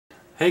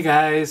Hey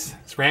guys,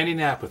 it's Randy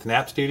Knapp with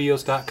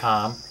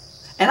knappstudios.com.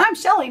 And I'm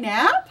Shelley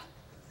Knapp.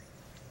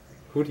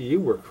 Who do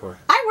you work for?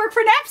 I work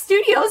for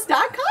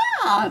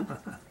knappstudios.com.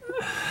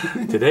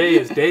 Today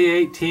is day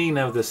 18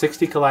 of the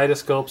 60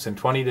 Kaleidoscopes in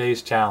 20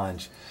 Days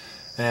Challenge.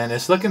 And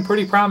it's looking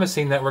pretty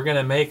promising that we're going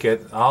to make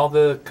it. All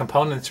the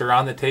components are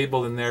on the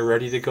table and they're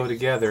ready to go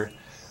together.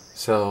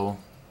 So,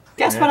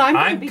 guess what I'm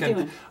going to be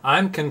doing?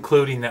 I'm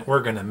concluding that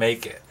we're going to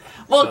make it.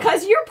 Well,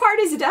 because your part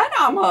is done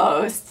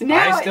almost.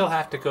 Now I still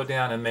have to go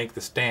down and make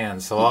the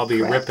stands, so I'll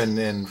be ripping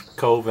and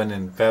coving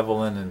and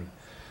beveling, and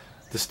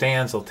the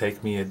stands will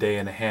take me a day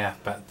and a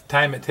half. By the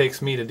time it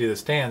takes me to do the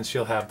stands,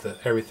 she'll have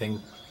everything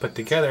put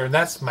together, and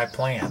that's my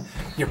plan.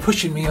 You're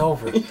pushing me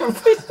over. You're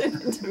pushing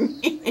into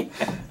me.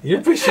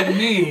 You're pushing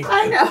me.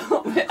 I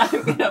know, but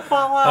I'm going to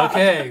fall off.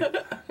 Okay.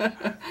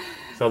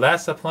 So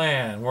that's the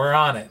plan. We're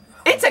on it.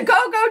 It's a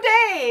go-go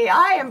day.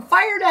 I am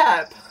fired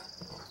up.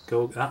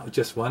 Go,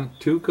 just one,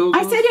 two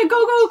go-go's? I said a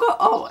go-go-go.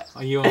 Oh,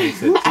 you only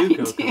said two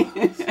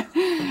go-go's.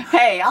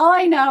 Hey, all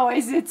I know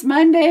is it's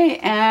Monday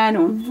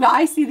and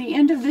I see the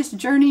end of this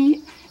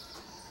journey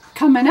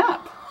coming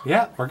up.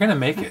 Yeah, we're going to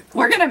make it.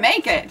 We're going to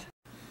make it.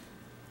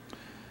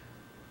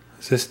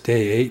 Is this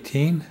day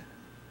 18?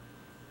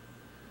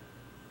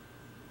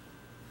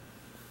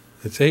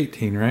 It's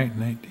 18, right?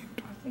 19.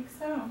 I think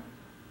so.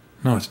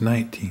 No, it's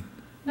 19.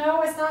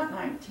 No, it's not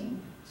 19.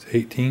 It's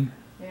 18?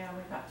 Yeah,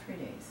 we got 3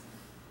 days.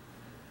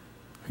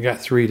 We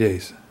got 3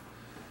 days.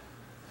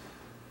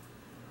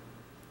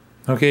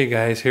 Okay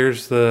guys,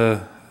 here's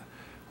the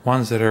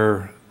ones that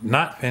are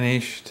not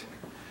finished,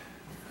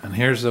 and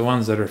here's the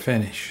ones that are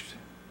finished.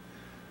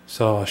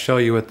 So I'll show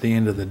you at the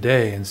end of the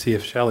day and see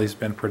if Shelley's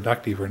been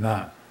productive or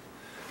not.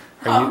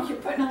 You're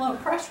putting a little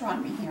pressure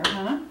on me here,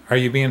 huh? Are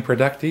you being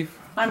productive?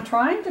 I'm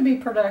trying to be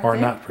productive. Or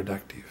not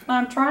productive?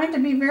 I'm trying to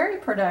be very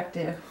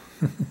productive.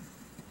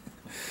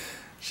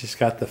 She's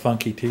got the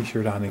funky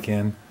t-shirt on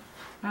again.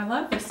 I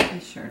love this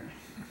t-shirt.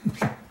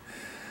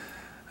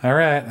 All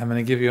right, I'm going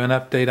to give you an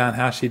update on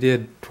how she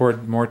did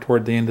more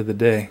toward the end of the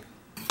day.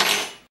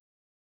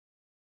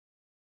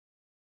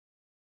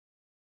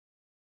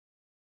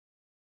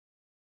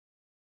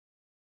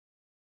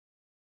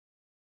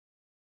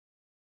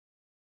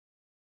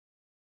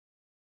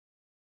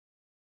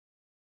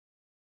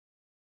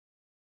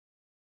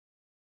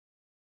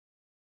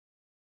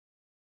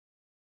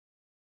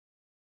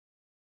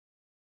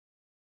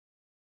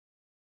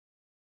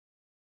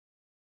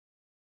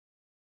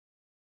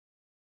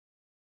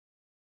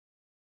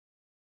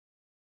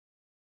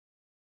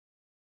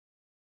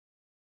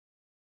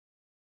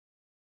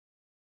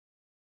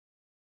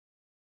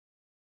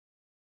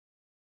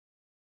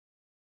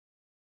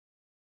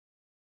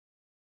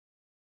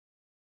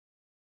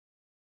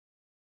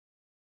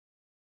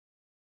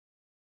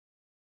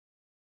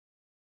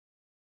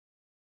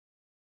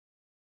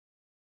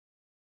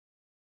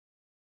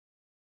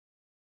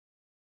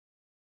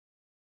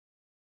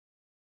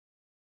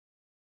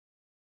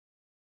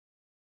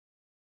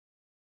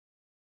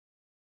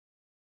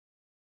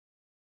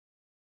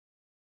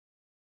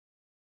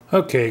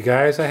 Okay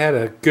guys, I had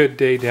a good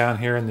day down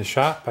here in the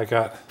shop. I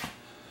got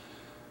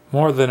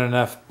more than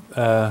enough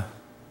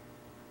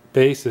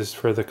bases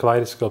for the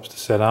kaleidoscopes to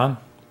sit on.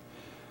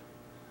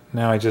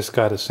 Now I just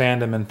got to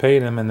sand them and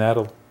paint them, and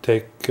that'll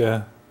take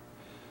that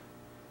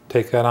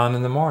on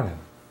in the morning.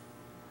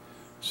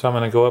 So I'm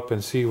going to go up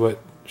and see what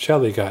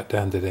Shelley got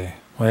done today.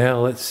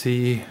 Well, let's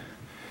see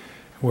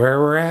where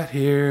we're at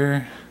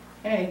here.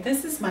 Hey,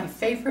 this is my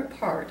favorite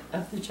part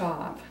of the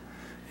job.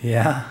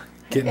 Yeah.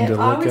 Getting to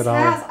look at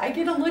all. I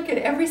get to look at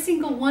every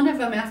single one of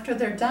them after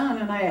they're done,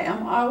 and I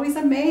am always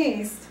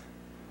amazed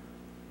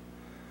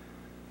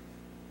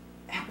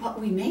at what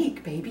we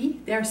make,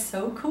 baby. They're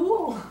so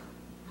cool.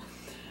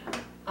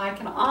 I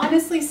can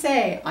honestly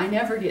say I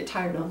never get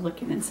tired of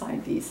looking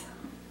inside these.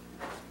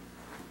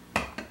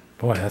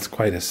 Boy, that's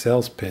quite a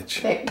sales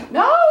pitch. No, I'm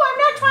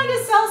not trying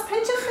to sales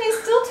pitch them. They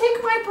still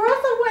take my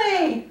breath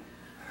away.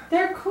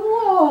 They're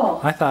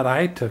cool. I thought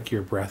I took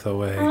your breath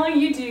away. Oh,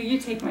 you do. You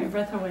take my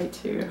breath away,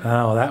 too.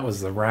 Oh, that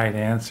was the right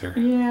answer.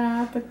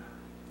 Yeah, but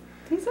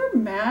these are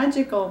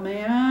magical,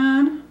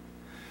 man.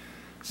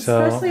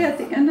 So, especially at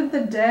the end of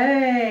the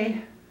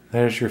day.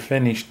 There's your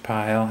finished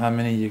pile. How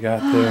many you got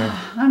there?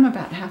 I'm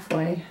about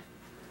halfway.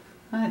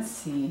 Let's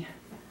see.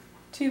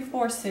 2,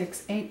 4,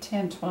 6, 8,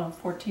 10, 12,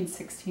 14,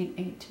 16,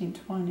 18,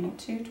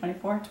 22,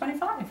 24,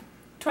 25,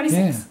 26.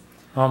 Yeah,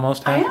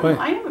 almost halfway.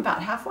 I am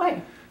about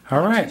halfway.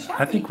 All right,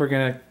 I think we're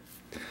going to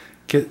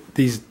get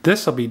these.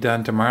 This will be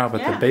done tomorrow,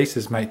 but the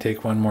bases might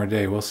take one more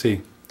day. We'll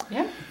see.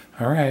 Yeah.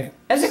 All right.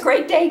 It's a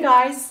great day,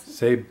 guys.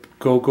 Say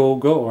go, go,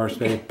 go, or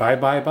say bye,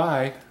 bye,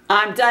 bye.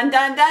 I'm done,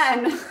 done,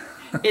 done.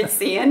 It's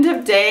the end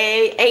of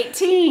day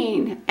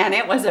 18, and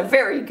it was a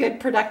very good,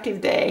 productive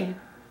day.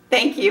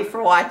 Thank you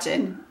for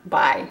watching.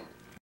 Bye.